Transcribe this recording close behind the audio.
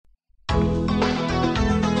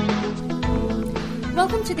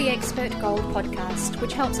Welcome to the Expert Gold podcast,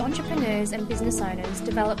 which helps entrepreneurs and business owners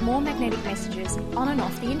develop more magnetic messages on and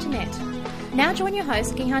off the internet. Now join your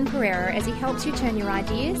host, Gihan Pereira, as he helps you turn your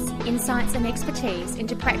ideas, insights and expertise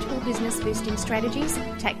into practical business boosting strategies,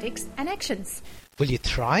 tactics and actions. Will you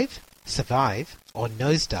thrive, survive or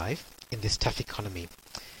nosedive in this tough economy?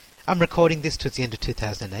 I'm recording this towards the end of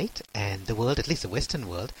 2008 and the world, at least the Western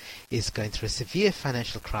world, is going through a severe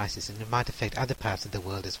financial crisis and it might affect other parts of the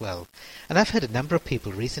world as well. And I've heard a number of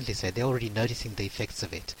people recently say they're already noticing the effects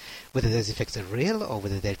of it, whether those effects are real or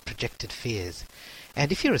whether they're projected fears.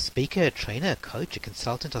 And if you're a speaker, a trainer, a coach, a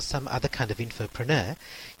consultant or some other kind of infopreneur,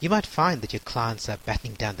 you might find that your clients are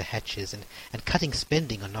battening down the hatches and cutting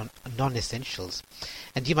spending on non-essentials.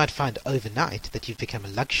 And you might find overnight that you've become a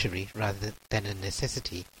luxury rather than a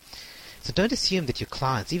necessity. So don't assume that your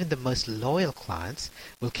clients, even the most loyal clients,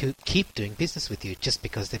 will keep doing business with you just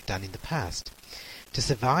because they've done in the past. To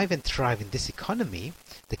survive and thrive in this economy,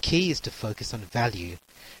 the key is to focus on value.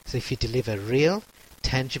 So if you deliver real,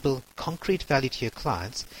 tangible, concrete value to your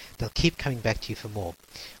clients, they'll keep coming back to you for more.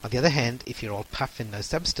 On the other hand, if you're all puff and no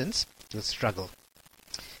substance, you'll struggle.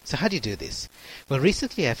 So how do you do this? Well,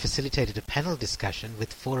 recently I facilitated a panel discussion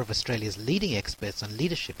with 4 of Australia's leading experts on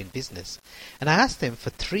leadership in business, and I asked them for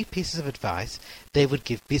 3 pieces of advice they would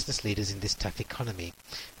give business leaders in this tough economy.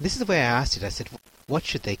 And this is the way I asked it. I said, what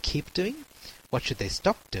should they keep doing? What should they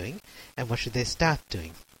stop doing? And what should they start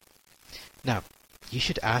doing? Now, you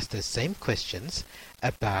should ask those same questions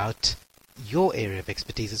about your area of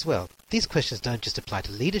expertise as well. These questions don't just apply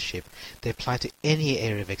to leadership, they apply to any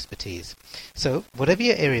area of expertise. So, whatever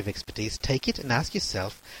your area of expertise, take it and ask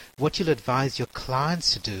yourself what you'll advise your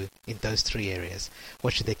clients to do in those 3 areas.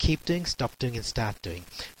 What should they keep doing, stop doing and start doing?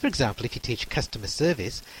 For example, if you teach customer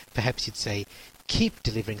service, perhaps you'd say, keep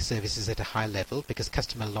delivering services at a high level because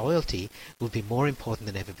customer loyalty will be more important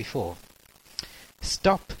than ever before.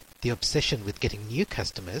 Stop the obsession with getting new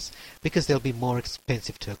customers because they'll be more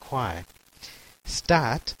expensive to acquire.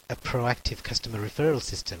 Start a proactive customer referral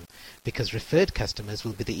system because referred customers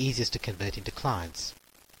will be the easiest to convert into clients.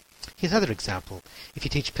 Here's another example. If you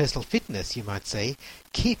teach personal fitness, you might say,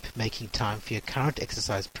 keep making time for your current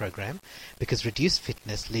exercise program because reduced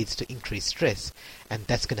fitness leads to increased stress, and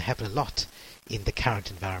that's going to happen a lot in the current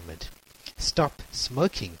environment. Stop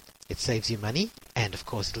smoking. It saves you money and, of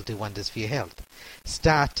course, it'll do wonders for your health.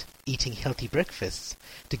 Start eating healthy breakfasts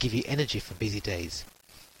to give you energy for busy days.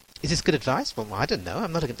 Is this good advice? Well, I don't know.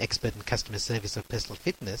 I'm not an expert in customer service or personal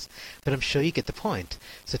fitness, but I'm sure you get the point.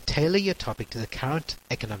 So tailor your topic to the current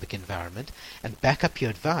economic environment and back up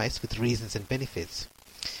your advice with reasons and benefits.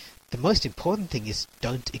 The most important thing is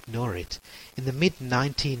don't ignore it. In the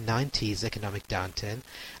mid-1990s economic downturn,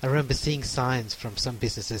 I remember seeing signs from some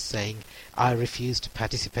businesses saying, I refuse to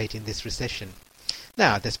participate in this recession.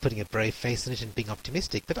 Now, that's putting a brave face on it and being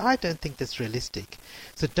optimistic, but I don't think that's realistic.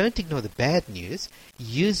 So don't ignore the bad news.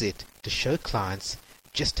 Use it to show clients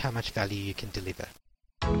just how much value you can deliver.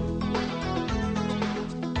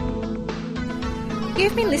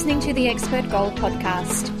 You've been listening to the Expert Gold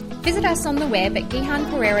podcast. Visit us on the web at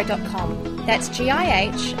gihanperera.com. That's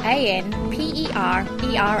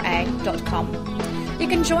GIHANPERERA.com. You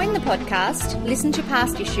can join the podcast, listen to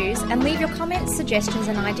past issues, and leave your comments, suggestions,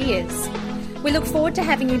 and ideas. We look forward to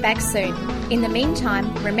having you back soon. In the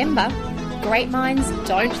meantime, remember, great minds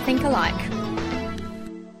don't think alike.